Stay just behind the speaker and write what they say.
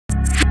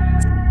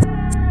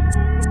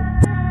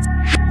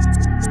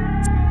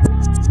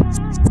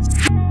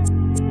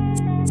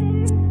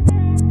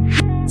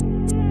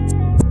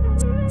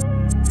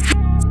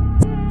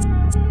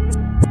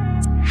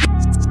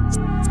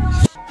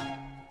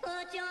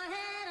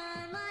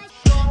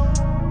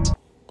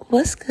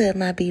What's good,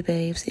 my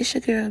B-babes? It's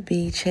your girl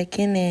B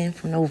checking in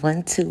from the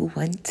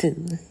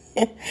 1212.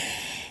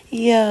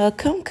 Yeah,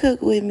 come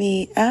cook with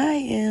me. I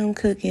am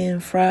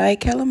cooking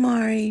fried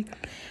calamari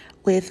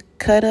with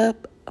cut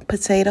up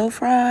potato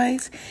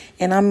fries,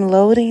 and I'm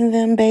loading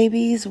them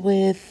babies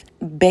with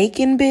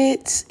bacon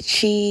bits,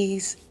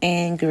 cheese,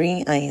 and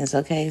green onions,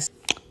 okay?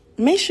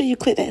 Make sure you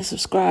click that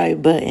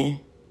subscribe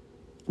button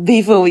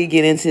before we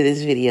get into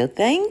this video.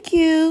 Thank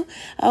you.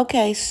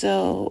 Okay,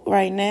 so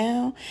right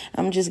now,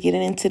 I'm just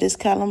getting into this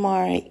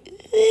calamari.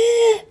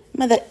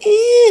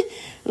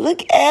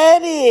 Look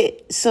at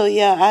it. So,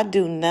 yeah, I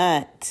do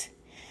not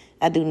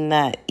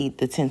eat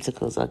the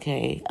tentacles,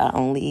 okay? I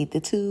only eat the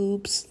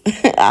tubes.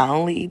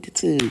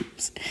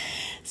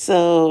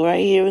 So, right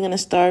here, we're going to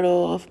start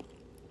off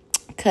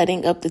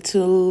cutting up the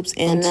tubes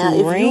into rings. And now,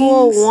 if you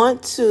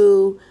want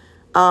to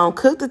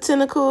cook the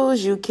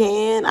tentacles, you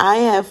can. I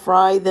have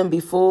fried them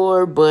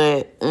before,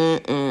 but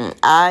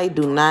I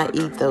do not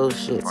eat those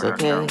shits,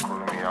 okay?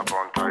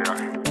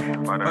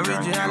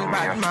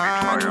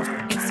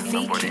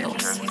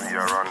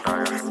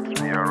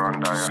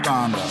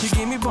 She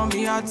give me pon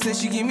me hard, say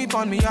she give me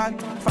pon me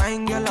hard.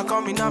 Fine girl, I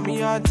come in on me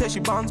hard, say she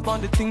bounce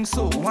pon the thing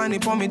so. Whine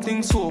it pon me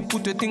thing so,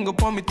 put the thing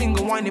upon me thing,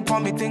 whine it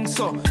pon me thing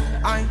so.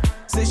 I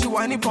say she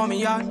whine it pon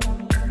me hard.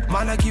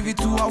 Man, I give it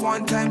to her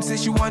one time, say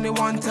she want it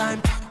one time.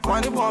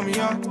 Whine it pon me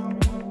hard.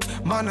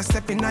 Man, I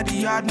step in at the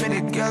yard, make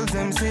the girls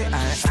them say I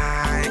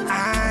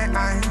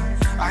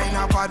ain't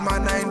a bad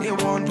man, they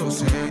want to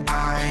say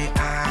I.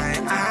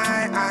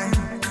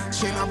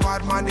 She ain't a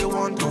bad man, they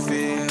want to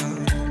feel.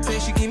 Say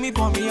she give me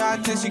pon me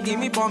heart, say she give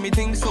me pon me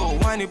thing so.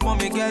 Whine it pon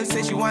me girl,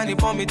 say she whine it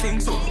pon me thing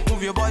so.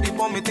 Move your body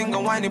pon me thing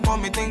and whine it pon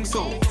me thing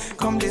so.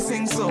 Come they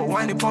sing so,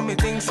 whine it pon me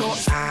thing so.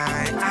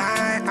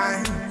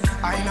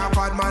 I ain't a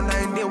bad man,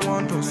 they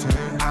want to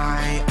say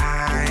I.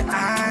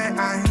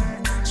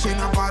 She ain't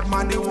a bad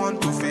man, they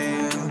want to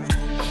feel.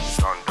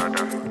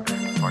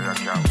 Fire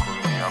can't cool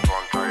me up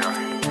on fire.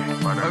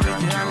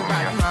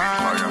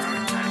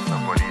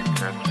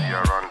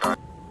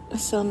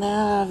 So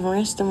now I've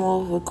rinsed them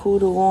off with cool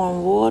to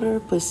warm water,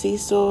 put sea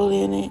salt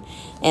in it,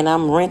 and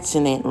I'm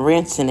rinsing it.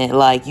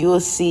 Like you'll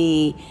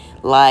see,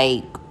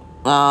 like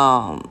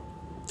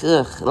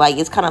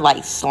it's kind of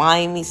like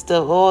slimy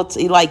stuff.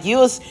 Like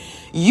you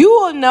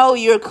will know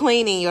you're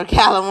cleaning your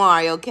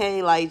calamari,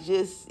 okay? Like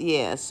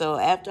yeah. So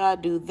after I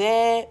do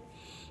that,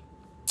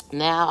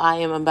 now I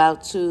am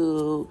about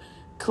to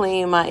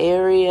clean my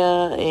area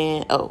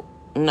and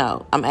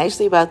I'm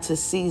actually about to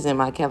season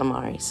my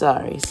calamari.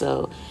 Sorry.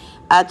 So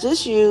I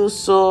just use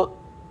salt,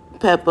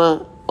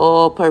 pepper,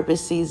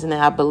 all-purpose seasoning.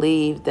 I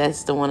believe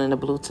that's the one in the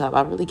blue top.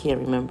 I really can't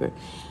remember.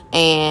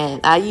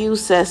 And I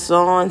use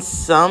Sazon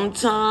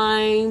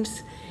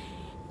sometimes.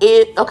 So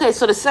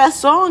the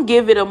Sazon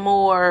give it a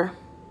more...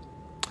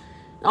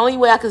 The only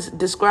way I could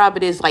describe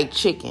it is like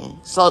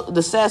chicken. So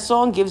the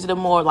Sazon gives it a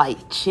more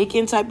like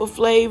chicken type of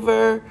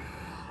flavor.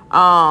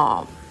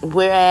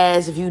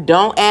 Whereas if you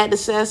don't add the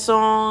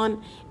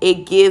Sazon,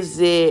 it gives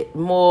it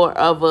more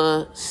of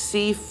a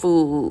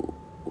seafood.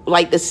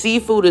 Like the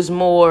seafood is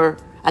more,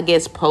 I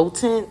guess,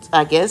 potent.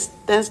 I guess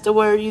that's the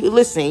word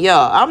listen,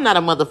 y'all, I'm not a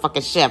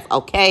motherfucking chef,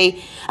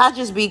 okay? I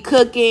just be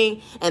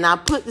cooking and I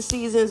put the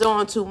seasons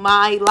on to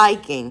my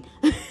liking.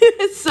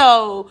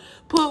 So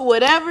put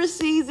whatever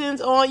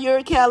seasons on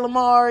your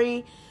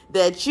calamari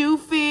that you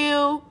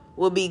feel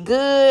will be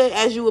good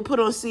as you would put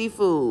on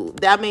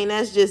seafood. I mean,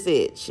 that's just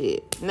it,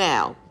 shit.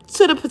 Now,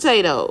 to the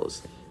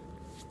potatoes.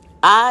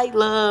 I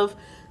love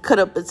cut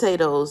up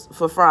potatoes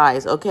for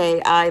fries,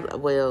 okay?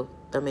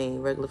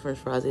 Regular French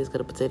fries is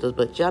cut up potatoes,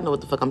 but y'all know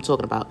what the fuck I'm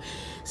talking about.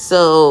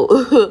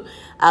 So,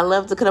 I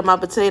love to cut up my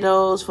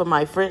potatoes for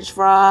my French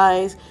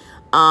fries.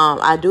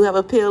 I do have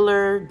a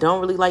peeler.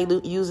 Don't really like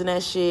using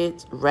that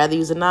shit. Rather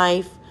use a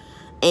knife.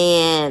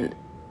 And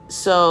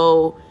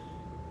so,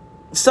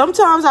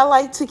 sometimes I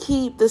like to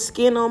keep the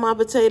skin on my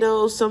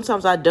potatoes.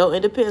 Sometimes I don't. It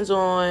depends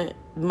on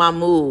my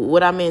mood,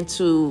 what I'm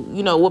into,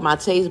 what my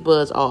taste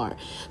buds are.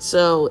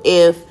 So,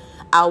 if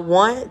I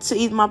want to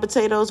eat my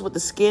potatoes with the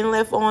skin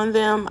left on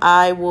them,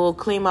 I will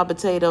clean my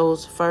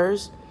potatoes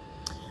first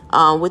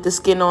with the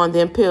skin on,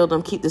 then peel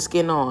them, keep the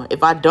skin on.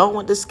 If I don't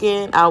want the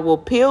skin, I will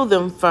peel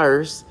them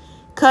first,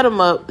 cut them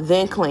up,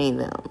 then clean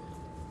them.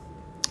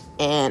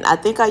 And I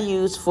think I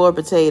used 4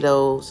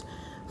 potatoes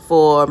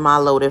for my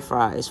loaded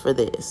fries for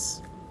this.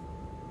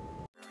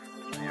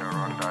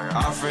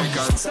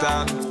 African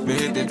style, me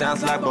hit the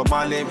dance like Bob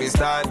Marley, me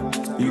style.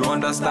 You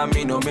understand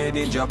me, no made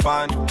in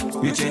Japan.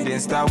 You changing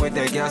style with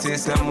the girl,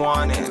 system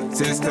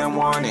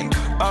warning.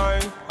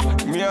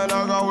 Me a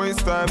not gonna waste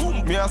time.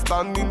 Me a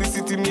stand in the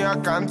city, me a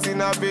can't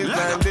in a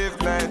baseline,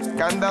 live night.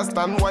 Can't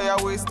understand why I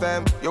waste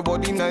time. Your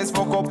body nice,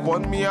 fuck up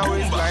on me, I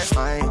waste like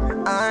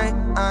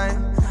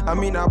I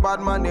mean a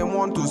bad man, they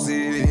want to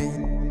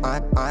say I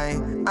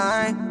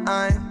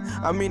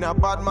mean a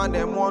bad man,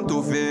 them want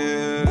to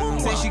feel.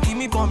 Say she give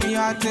me pon me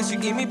heart, say she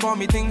give me pon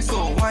me thing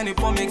so. Whine it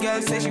pon me girl,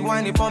 say she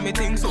whine it pon me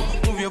thing so.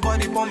 Move your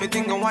body pon me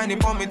thing and whine it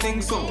pon me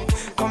thing so.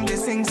 Come they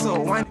sing so,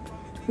 whine.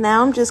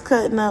 Now I'm just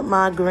cutting up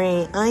my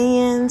green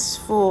onions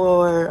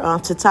for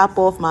to top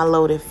off my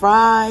loaded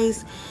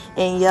fries.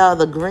 And y'all,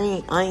 the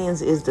green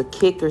onions is the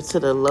kicker to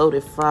the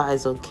loaded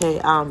fries, okay?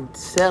 I'm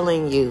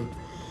telling you.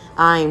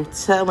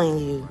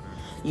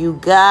 You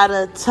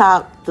gotta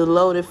top the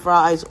loaded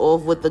fries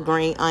off with the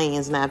green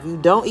onions. Now, if you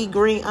don't eat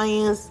green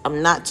onions,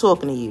 I'm not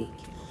talking to you.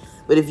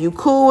 But if you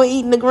cool with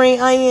eating the green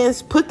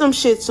onions, put them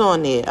shits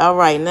on there. All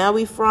right, now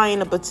we frying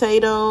the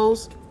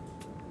potatoes.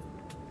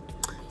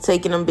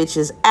 Taking them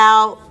bitches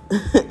out.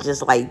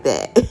 Just like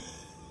that.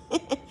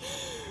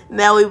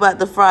 Now we about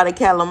to fry the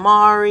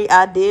calamari.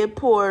 I did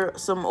pour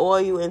some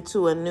oil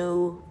into a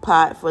new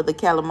pot for the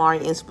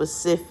calamari in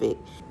specific.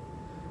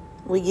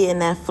 We getting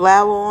that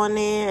flour on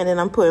there, and then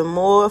I'm putting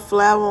more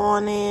flour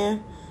on there,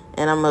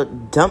 and I'm gonna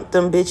dump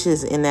them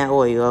bitches in that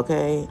oil,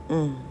 okay?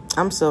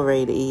 I'm so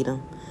ready to eat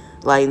them.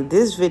 Like,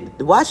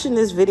 watching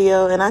this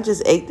video, and I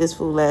just ate this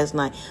food last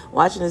night.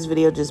 Watching this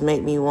video just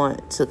made me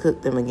want to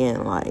cook them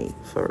again,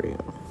 like, for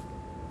real.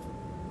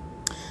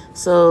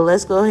 So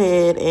let's go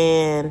ahead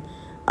and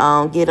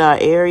get our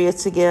area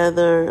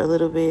together a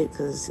little bit,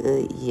 because,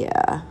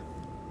 yeah.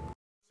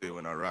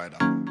 When I ride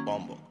out,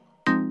 bumble.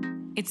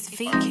 It's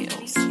fake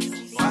kills.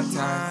 One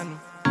time.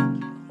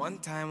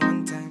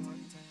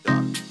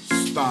 Yeah.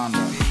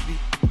 Standard. Baby.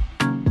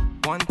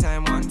 One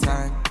time.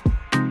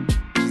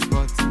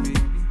 Spot, baby.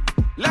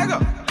 Lego.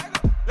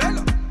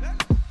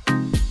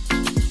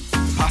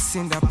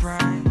 Passing the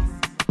prime.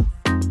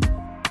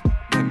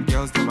 Them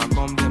girls, them a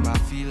come, them a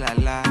feel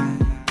alive.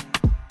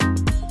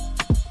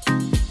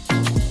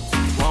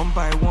 One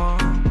by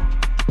one,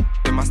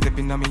 them a step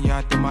in on me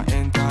yard, them a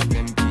enter,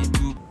 them be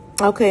too.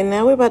 Okay,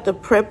 now we're about to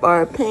prep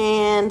our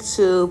pan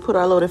to put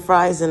our loaded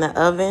fries in the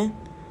oven.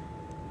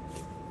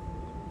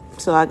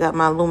 So I got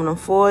my aluminum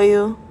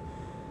foil.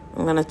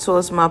 I'm going to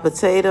toss my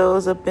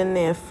potatoes up in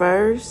there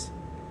first.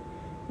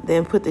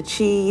 Then put the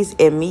cheese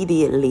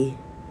immediately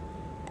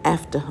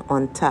after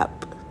on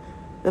top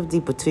of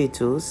the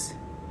potatoes.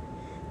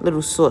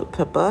 Little salt,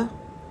 pepper.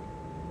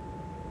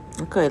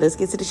 Okay, let's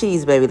get to the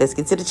cheese, baby. Let's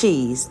get to the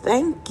cheese.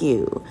 Thank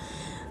you.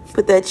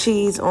 Put that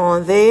cheese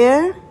on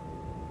there.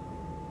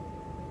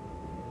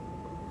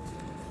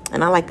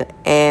 And I like to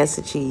add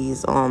some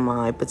cheese on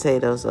my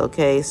potatoes,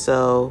 okay?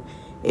 So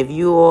if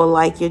you all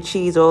like your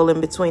cheese all in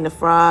between the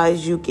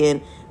fries, you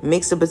can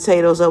mix the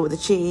potatoes up with the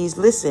cheese.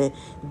 Listen,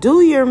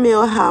 do your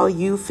meal how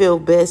you feel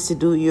best to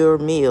do your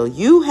meal.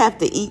 You have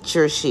to eat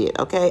your shit,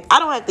 okay? I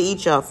don't have to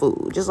eat y'all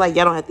food, just like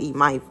y'all don't have to eat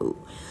my food.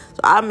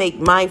 So I make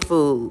my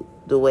food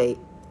the way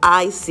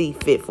I see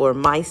fit for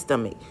my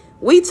stomach.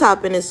 We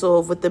topping this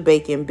off with the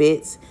bacon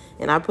bits,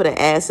 and I put an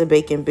ass of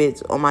bacon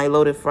bits on my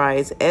loaded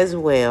fries as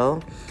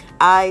well.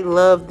 I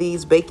love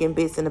these bacon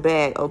bits in the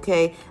bag,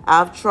 okay?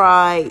 I've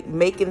tried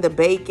making the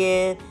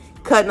bacon,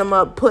 cutting them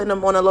up, putting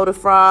them on a load of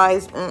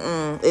fries.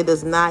 It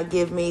does not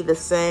give me the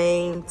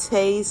same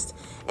taste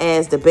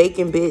as the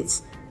bacon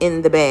bits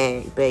in the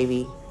bag,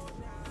 baby.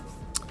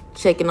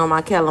 Checking on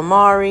my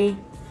calamari.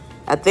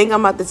 I think I'm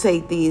about to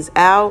take these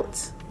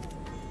out.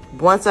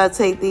 Once I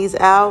take these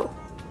out,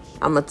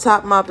 I'm going to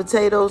top my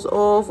potatoes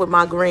off with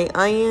my green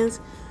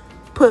onions.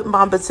 Put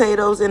my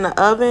potatoes in the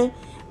oven.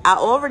 I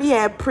already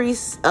had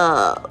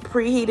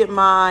preheated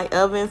my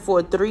oven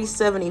for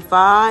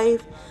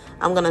 375.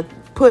 I'm going to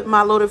put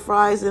my loaded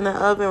fries in the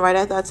oven right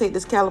after I take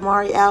this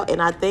calamari out.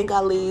 And I think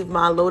I leave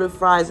my loaded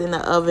fries in the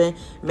oven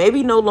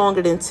maybe no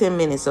longer than 10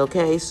 minutes,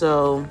 okay?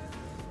 So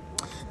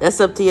that's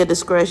up to your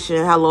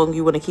discretion how long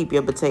you want to keep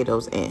your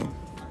potatoes in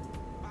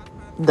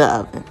the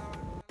oven.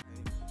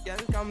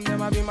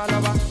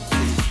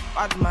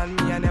 Bad man,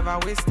 me I never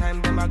waste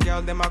time. Them a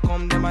girl, them a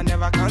come, them a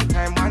never can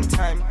time. One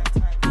time,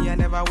 me I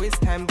never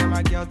waste time. Them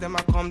a girl, them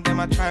a come, them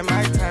a try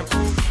my time.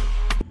 Ooh.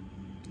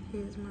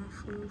 Here's my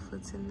food for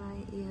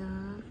tonight,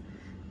 y'all.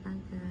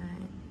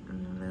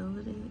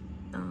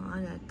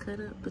 I got cut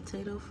up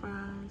potato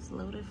fries,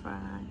 loaded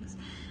fries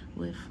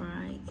with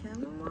fried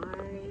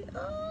calamari.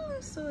 Oh,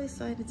 I'm so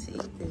excited to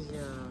eat this,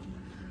 y'all.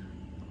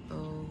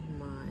 Oh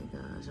my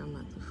gosh, I'm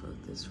about to fuck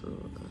this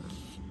food up.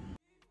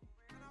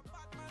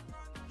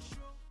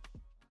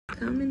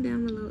 Comment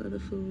down below other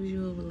foods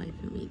you would like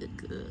for me to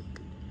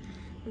cook.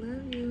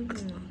 Love you.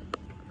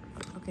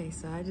 Okay,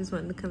 so I just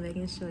wanted to come back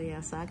and show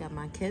y'all. So I got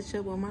my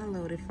ketchup on my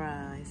loaded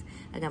fries.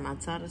 I got my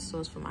tartar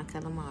sauce for my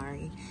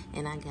calamari.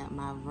 And I got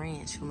my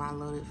ranch for my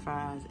loaded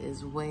fries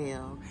as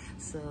well.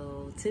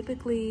 So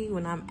typically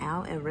when I'm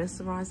out at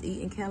restaurants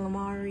eating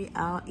calamari,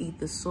 I'll eat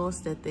the sauce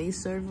that they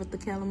serve with the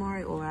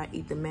calamari, or I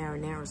eat the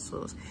marinara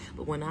sauce.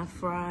 But when I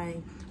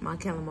fry my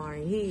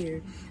calamari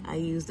here, I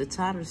use the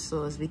tartar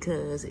sauce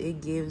because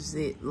it gives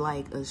it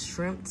like a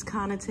shrimp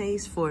kind of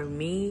taste for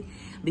me,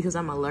 because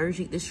I'm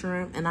allergic to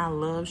shrimp and I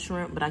love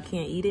shrimp, but I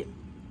can't eat it.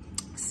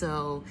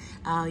 So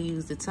I'll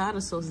use the tartar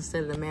sauce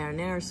instead of the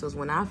marinara sauce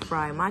when I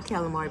fry my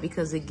calamari,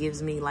 because it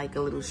gives me like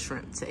a little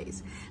shrimp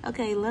taste.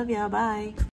 Okay, love y'all. Bye.